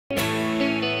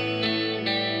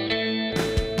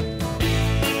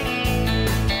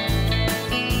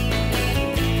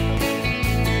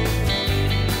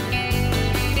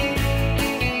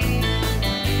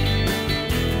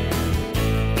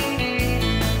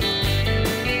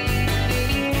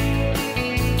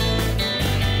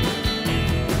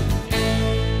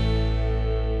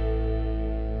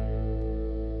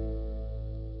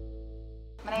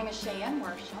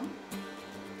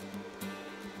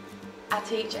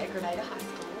teach at Grenada High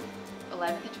School,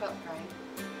 11th and 12th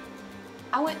grade.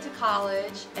 I went to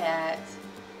college at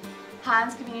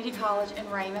Hines Community College in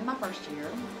Raymond my first year.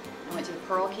 I went to the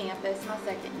Pearl campus my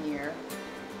second year,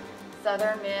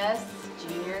 Southern Miss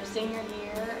junior and senior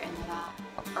year, and then I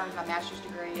earned my master's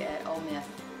degree at Ole Miss.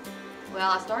 Well,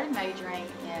 I started majoring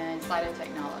in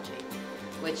cytotechnology,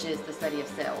 which is the study of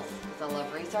cells, because I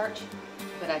love research,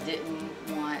 but I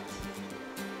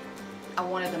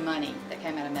wanted the money that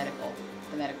came out of the medical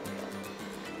field.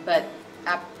 But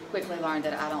I quickly learned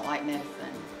that I don't like medicine.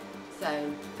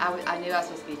 So I knew I was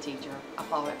supposed to be a teacher. I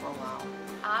followed it for a while.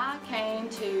 I came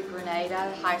to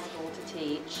Grenada High School to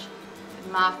teach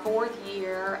my 4th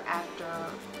year after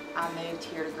I moved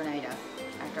here to Grenada,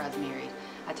 after I was married.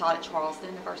 I taught at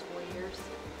Charleston the first 4 years.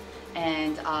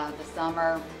 And the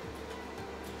summer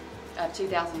of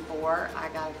 2004, I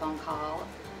got a phone call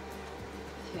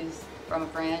from a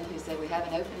friend who said, "We have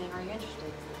an opening, are you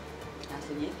interested?" And I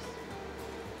said, "Yes."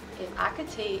 If I could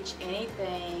teach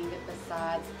anything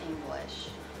besides English,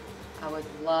 I would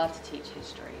love to teach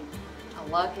history. I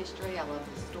love history, I love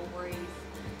the stories.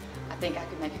 I think I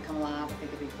could make it come alive, I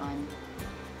think it'd be fun.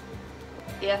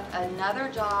 If another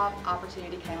job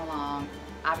opportunity came along,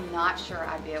 I'm not sure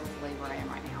I'd be able to leave where I am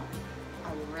right now.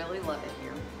 I really love it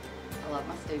here. I love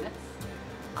my students.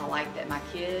 I like that my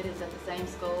kid is at the same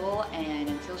school, and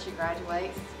until she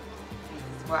graduates, this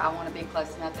is where I want to be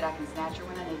close enough that I can snatch her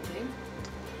when I need to.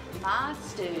 My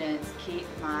students keep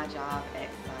my job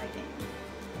exciting.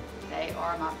 They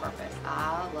are my purpose.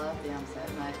 I love them so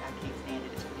much, I can't stand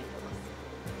it. It's ridiculous.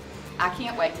 I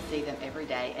can't wait to see them every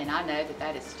day, and I know that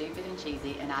that is stupid and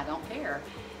cheesy, and I don't care.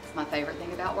 It's my favorite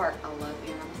thing about work. I love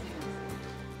being around my students.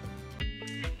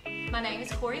 My name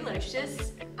is Corey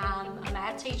Lucius. I'm a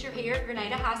math teacher here at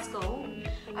Grenada High School.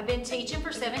 I've been teaching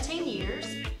for 17 years,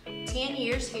 10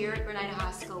 years here at Grenada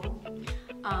High School.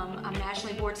 I'm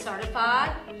nationally board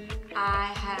certified.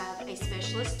 I have a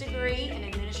specialist degree in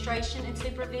administration and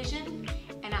supervision,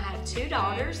 and I have 2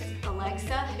 daughters,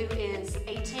 Alexa, who is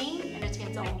 18 and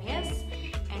attends Ole Miss,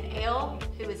 and Elle,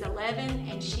 who is 11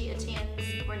 and she attends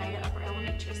Grenada Upper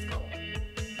Elementary School.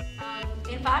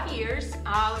 In 5 years,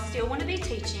 I still want to be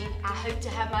teaching. I hope to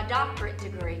have my doctorate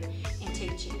degree in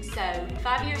teaching. So in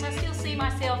 5 years, I still see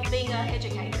myself being an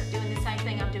educator, doing the same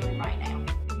thing I'm doing right now.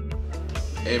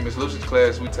 In Ms. Lucia's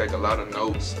class, we take a lot of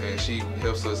notes, and she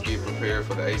helps us get prepared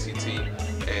for the ACT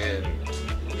and,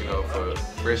 for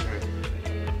freshmen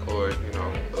or,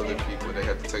 other people that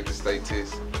have to take the state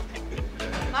test.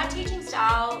 My teaching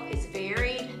style is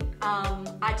varied.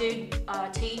 I do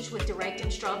teach with direct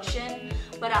instruction,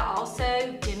 but I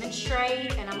also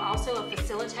demonstrate, and I'm also a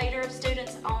facilitator of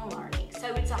students' own learning. So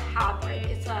it's a hybrid.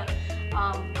 It's a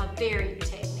varied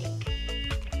technique.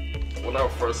 When I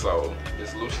first saw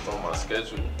Ms. Lucius on my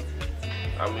schedule,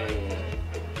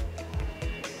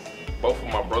 both of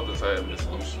my brothers had Ms.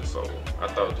 Lucius, so I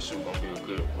thought that she was going to be a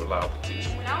good, reliable teacher.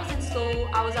 When I was in school,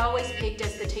 I was always picked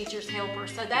as the teacher's helper,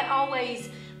 so that always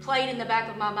played in the back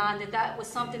of my mind that was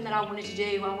something that I wanted to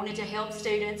do. I wanted to help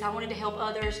students, I wanted to help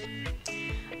others.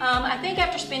 I think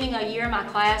after spending a year in my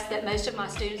class that most of my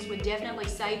students would definitely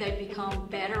say they've become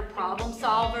better problem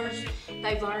solvers.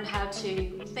 They've learned how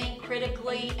to think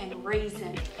critically and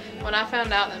reason. When I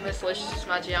found out that Miss Lucius was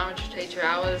my geometry teacher,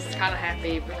 I was kind of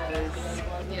happy because,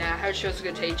 I heard she was a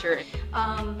good teacher.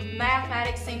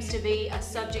 Mathematics seems to be a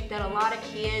subject that a lot of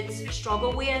kids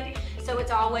struggle with, so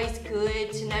it's always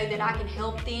good to know that I can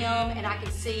help them and I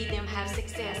can see them have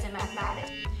success in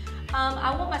mathematics.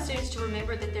 I want my students to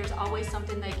remember that there's always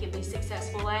something they can be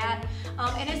successful at,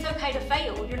 and it's okay to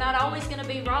fail. You're not always going to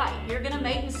be right. You're going to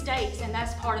make mistakes, and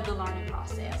that's part of the learning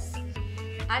process.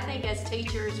 I think as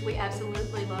teachers, we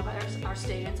absolutely love our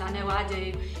students. I know I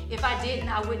do. If I didn't,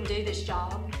 I wouldn't do this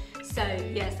job. So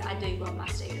yes, I do love my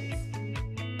students.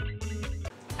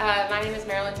 My name is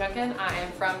Marilyn Junkin. I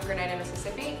am from Grenada,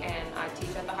 Mississippi, and I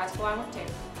teach at the high school I went to.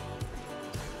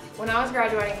 When I was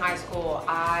graduating high school,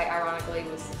 I ironically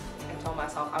told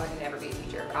myself I would never be a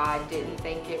teacher. I didn't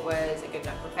think it was a good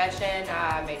enough profession.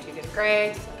 I made 2 good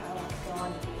grades. I could go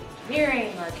on to do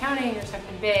engineering or accounting or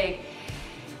something big.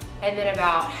 And then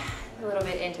about a little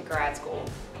bit into grad school,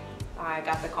 I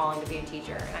got the calling to be a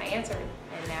teacher, and I answered,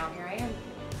 and now here I am.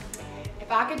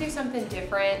 If I could do something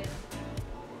different,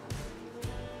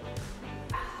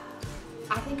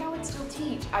 I think I would still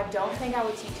teach. I don't think I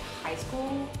would teach high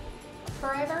school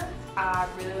forever. I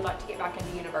really would like to get back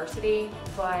into university,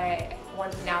 but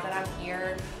now that I'm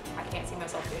here, I can't see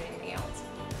myself doing anything else.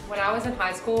 When I was in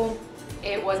high school,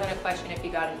 it wasn't a question if you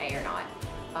got an A or not.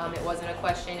 It wasn't a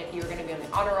question if you were going to be on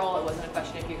the honor roll. It wasn't a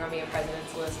question if you were going to be on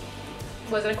president's list.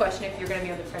 It wasn't a question if you were going to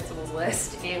be on the principal's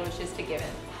list. It was just a given.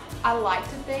 I like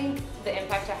to think the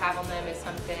impact I have on them is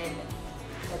something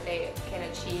that they can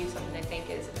achieve, something they think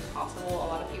is impossible. A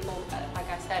lot of people, like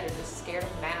I said, are just scared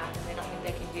of math and they don't think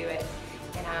they can do it.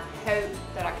 And I hope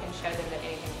that I can show them that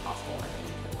anything's possible and that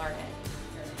you can learn it.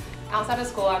 Outside of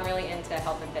school, I'm really into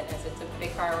health and fitness. It's a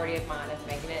big priority of mine, of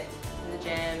making it in the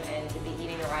gym and to be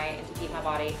eating right and to keep my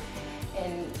body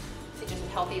and just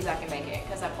as healthy as I can make it,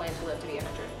 because I plan to live to be 100.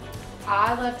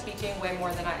 I love teaching way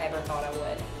more than I ever thought I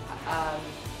would.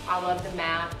 I love the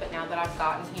math, but now that I've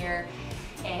gotten here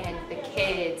and the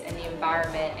kids and the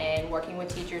environment and working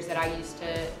with teachers that I used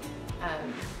to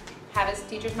have as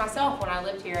teachers myself when I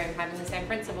lived here and having the same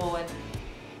principal, and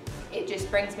it just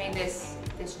brings me this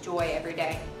joy every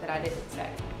day that I didn't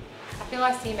expect. I feel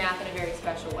I see math in a very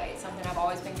special way. It's something I've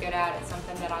always been good at. It's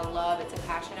something that I love. It's a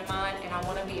passion of mine, and I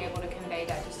want to be able to convey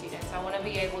that to students. I want to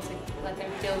be able to let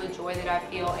them feel the joy that I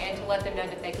feel and to let them know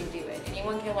that they can do it.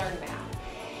 Anyone can learn math.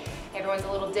 Everyone's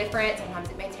a little different. Sometimes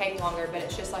it may take longer, but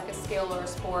it's just like a skill or a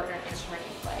sport or an instrument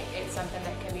you play. It's something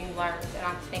that can be learned, and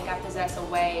I think I possess a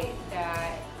way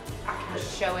that I can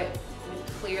show it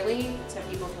clearly so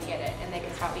people can get it and they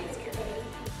can stop being scared of it.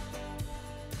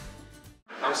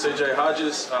 I'm CJ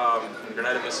Hodges from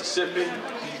Grenada, Mississippi.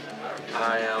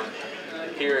 I am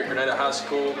here at Grenada High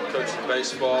School coaching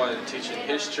baseball and teaching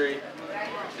history.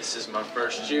 This is my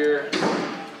first year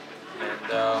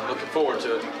and I'm looking forward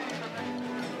to it.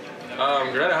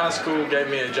 Grenada High School gave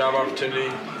me a job opportunity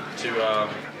to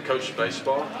coach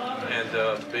baseball and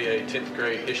to be a 10th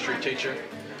grade history teacher.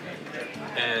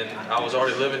 And I was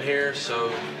already living here,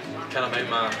 so kind of made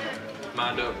my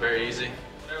mind up very easy.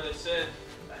 Whatever they said,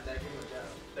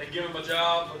 they give him a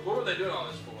job. What were they doing all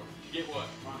this for? To get what?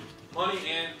 Money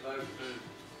and votes.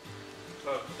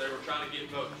 They were trying to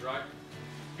get votes, right?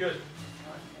 Good.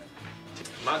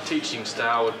 My teaching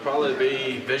style would probably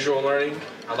be visual learning.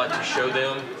 I like to show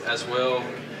them as well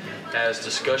as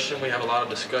discussion. We have a lot of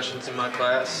discussions in my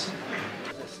class.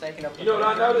 You know what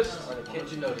I noticed?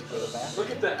 Look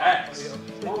at the axe.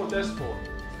 What was this for?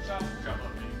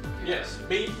 Yes,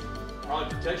 meat.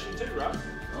 Probably protection too, right?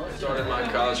 Started my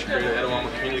college career at Etowah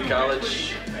Community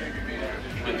College.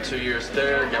 Went 2 years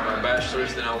there, got my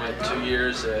bachelor's. Then I went 2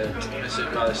 years at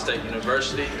Mississippi Valley State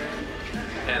University.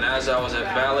 And as I was at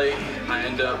Valley, I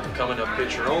ended up becoming a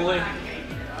pitcher only.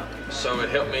 So it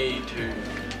helped me to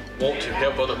want to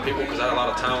help other people because I had a lot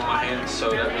of time on my hands. So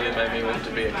that really made me want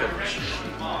to be a coach.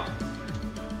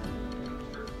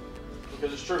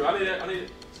 Because it's true. I need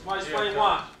somebody explain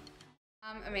why.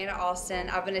 I'm Amanda Austin.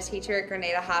 I've been a teacher at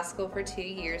Grenada High School for 2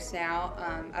 years now.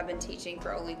 I've been teaching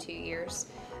for only 2 years.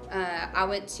 I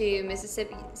went to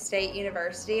Mississippi State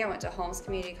University. I went to Holmes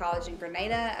Community College in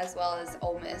Grenada, as well as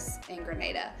Ole Miss in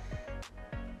Grenada.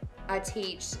 I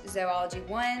teach Zoology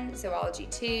 1, Zoology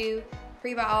 2,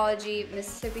 Pre-Biology,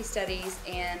 Mississippi Studies,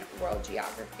 and World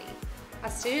Geography. I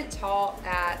student taught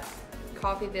at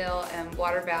Coffeyville and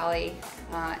Water Valley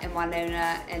and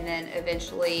Winona, and then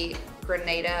eventually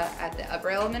Grenada at the upper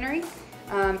elementary.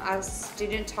 I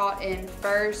student taught in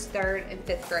 1st, 3rd, and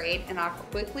 5th grade, and I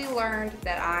quickly learned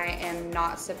that I am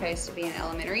not supposed to be an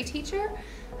elementary teacher.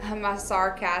 My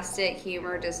sarcastic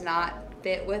humor does not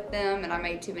fit with them, and I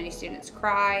made too many students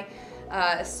cry.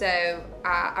 So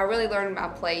I really learned my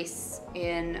place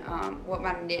in what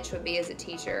my niche would be as a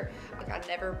teacher. I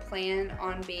never planned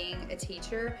on being a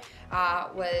teacher. I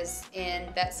was in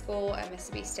vet school at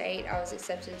Mississippi State. I was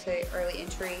accepted to the early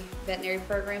entry veterinary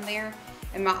program there.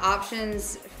 And my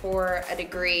options for a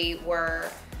degree were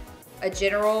a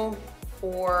general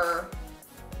or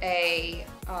a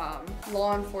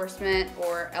law enforcement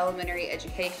or elementary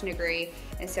education degree.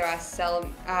 And so I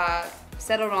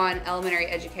settled on elementary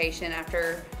education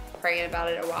after praying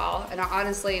about it a while. And I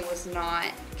honestly was not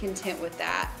content with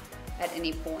that at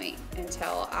any point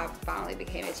until I finally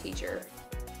became a teacher.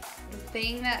 The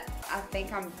thing that I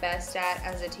think I'm best at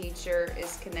as a teacher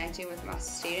is connecting with my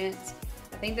students.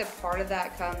 I think that part of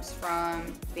that comes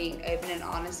from being open and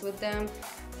honest with them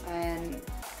and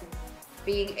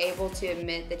being able to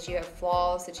admit that you have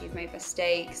flaws, that you've made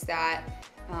mistakes, that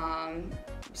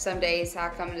some days I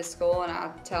come into school and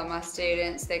I tell my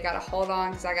students they gotta hold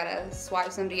on because I gotta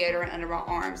swipe some deodorant under my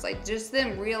arms. Like, just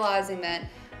them realizing that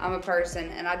I'm a person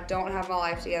and I don't have my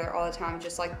life together all the time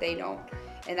just like they don't,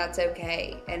 and that's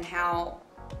okay, and how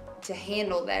to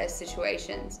handle those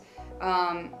situations.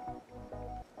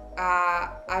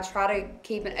 I try to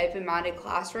keep an open-minded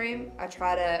classroom. I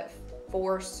try to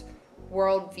force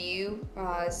worldview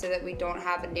so that we don't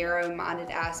have a narrow-minded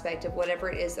aspect of whatever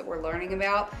it is that we're learning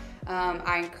about.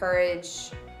 I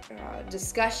encourage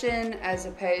discussion as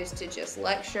opposed to just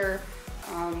lecture.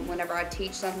 Whenever I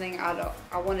teach something,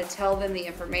 I want to tell them the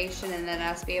information and then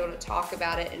us be able to talk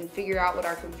about it and figure out what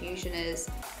our confusion is,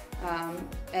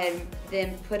 and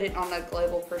then put it on a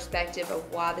global perspective of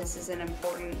why this is an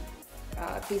important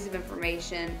piece of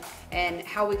information and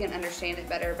how we can understand it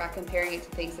better by comparing it to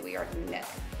things that we already know.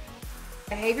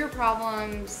 Behavior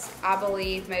problems, I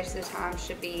believe, most of the time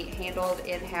should be handled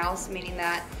in-house, meaning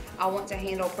that I want to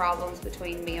handle problems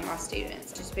between me and my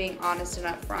students. Just being honest and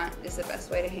upfront is the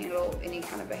best way to handle any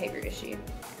kind of behavior issue.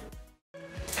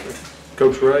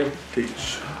 Coach Ray,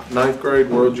 teach 9th grade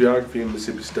World Geography and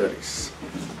Mississippi Studies.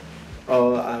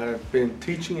 I've been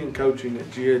teaching and coaching at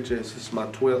GHS. This is my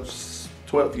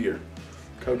 12th year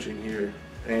coaching here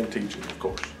and teaching, of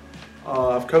course.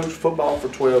 I've coached football for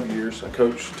 12 years. I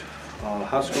coached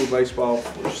high school baseball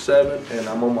for 7, and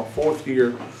I'm on my 4th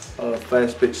year of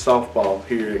fast pitch softball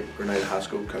here at Grenada High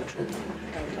School coaching.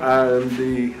 I'm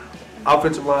the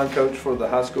offensive line coach for the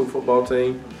high school football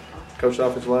team. Coach the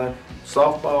offensive line.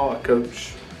 Softball, I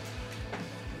coach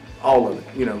all of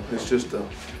it. You know, it's just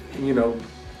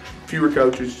fewer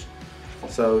coaches,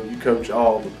 so you coach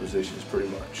all the positions pretty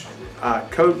much. I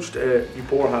coached at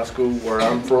Eupora High School, where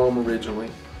I'm from originally.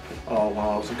 While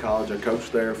I was in college, I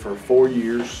coached there for 4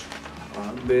 years.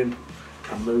 Then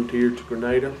I moved here to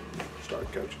Grenada,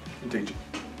 started coaching and teaching.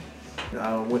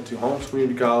 I went to Holmes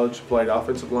Community College, played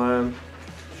offensive line,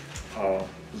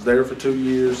 was there for 2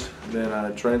 years. Then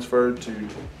I transferred to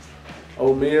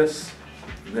Ole Miss,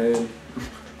 then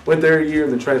went there a year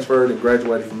and then transferred and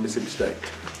graduated from Mississippi State.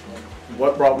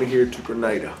 What brought me here to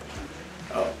Grenada?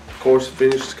 Of course,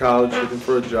 finished college looking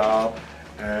for a job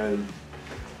and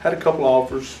had a couple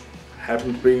offers.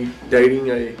 Happened to be dating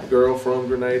a girl from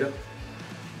Grenada.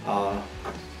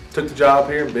 Took the job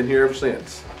here and been here ever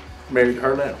since. Married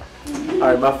her now. All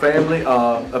right, my family,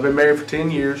 I've been married for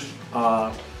 10 years.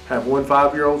 Have one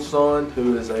 5-year-old son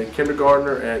who is a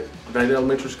kindergartner at Grenada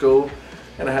Elementary School,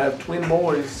 and I have twin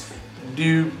boys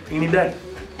due any day.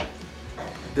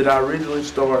 Did I originally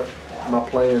start my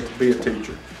plan to be a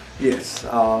teacher? Yes,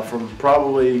 from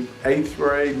probably 8th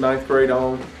grade, 9th grade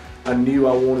on, I knew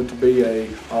I wanted to be a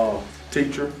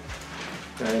teacher,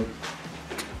 and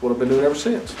what I've been doing ever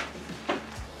since.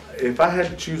 If I had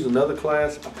to choose another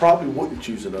class, I probably wouldn't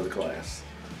choose another class.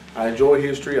 I enjoy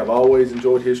history. I've always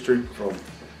enjoyed history from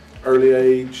early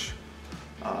age.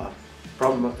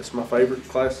 It's my favorite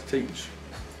class to teach.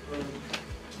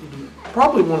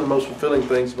 Probably one of the most fulfilling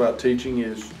things about teaching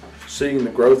is seeing the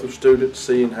growth of students,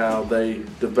 seeing how they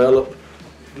develop,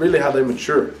 really how they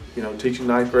mature. You know, teaching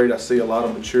 9th grade, I see a lot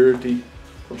of maturity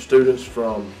from students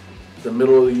from the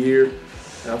middle of the year,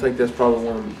 and I think that's probably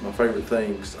one of my favorite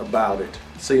things about it,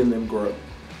 seeing them grow.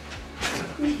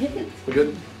 We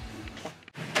good?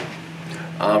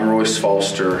 I'm Royce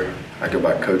Foster. I go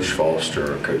by Coach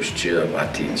Foster or Coach Chip. I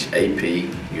teach AP,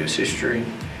 U.S. History,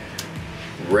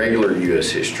 regular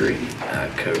U.S. History. I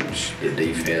coach the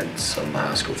defense on the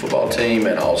high school football team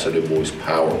and also do boys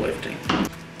powerlifting.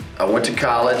 I went to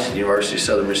college at the University of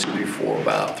Southern Mississippi for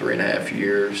about 3.5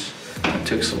 years. I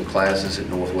took some classes at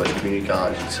Northwest Community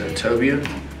College in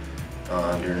Senatobia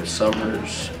during the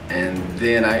summers, and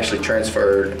then I actually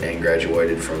transferred and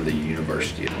graduated from the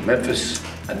University of Memphis.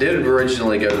 I did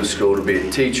originally go to school to be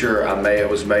a teacher. I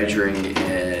was majoring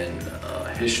in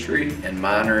history and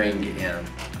minoring in,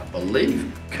 I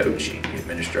believe, coaching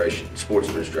administration, sports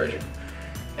administration.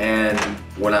 And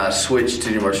when I switched to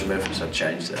the University of Memphis, I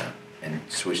changed that and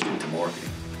switched into marketing.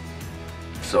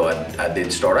 So I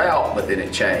did start out, but then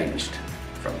it changed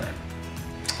from that.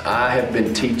 I have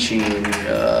been teaching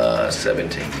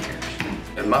 17 years.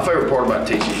 And my favorite part about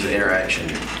teaching is the interaction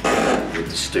with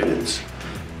the students.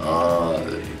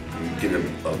 You get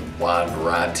a wide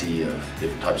variety of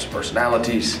different types of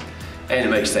personalities, and it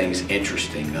makes things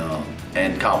interesting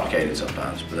and complicated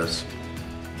sometimes, but that's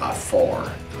by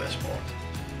far the best part.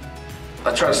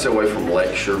 I try to stay away from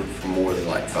lecture for more than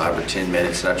like 5 or 10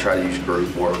 minutes, and I try to use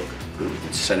group work, group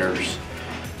centers,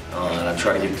 and I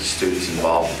try to get the students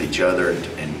involved with each other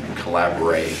and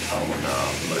collaborate on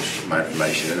most of my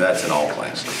information, and that's in all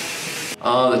classes.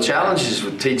 The challenges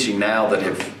with teaching now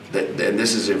and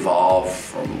this has evolved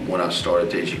from when I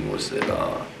started teaching, was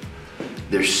that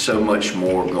there's so much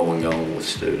more going on with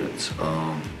students.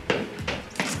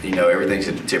 You know, everything's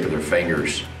at the tip of their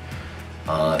fingers.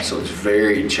 So it's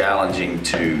very challenging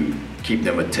to keep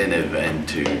them attentive and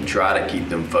to try to keep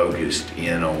them focused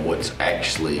in on what's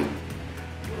actually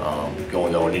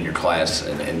going on in your class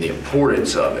and the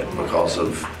importance of it, because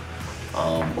of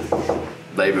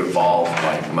they've evolved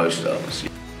like most of us.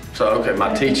 So okay,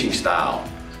 my teaching style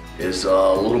is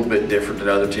a little bit different than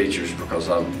other teachers because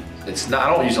I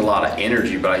don't use a lot of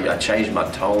energy, but I change my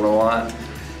tone a lot.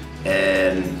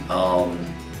 And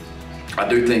I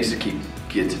do things to keep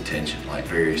kids' attention, like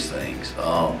various things.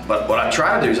 But what I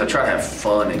try to do is I try to have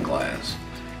fun in class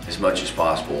as much as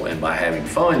possible. And by having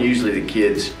fun, usually the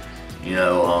kids,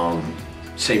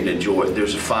 seem to enjoy it.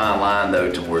 There's a fine line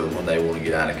though to where when they want to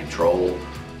get out of control,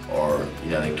 or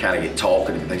they kind of get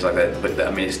talking and things like that. But I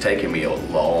mean, it's taken me a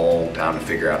long time to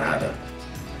figure out how to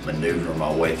maneuver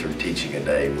my way through teaching a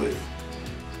day with,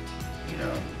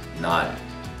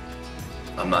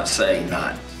 I'm not saying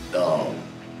not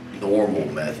normal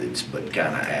methods, but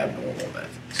kind of abnormal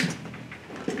methods.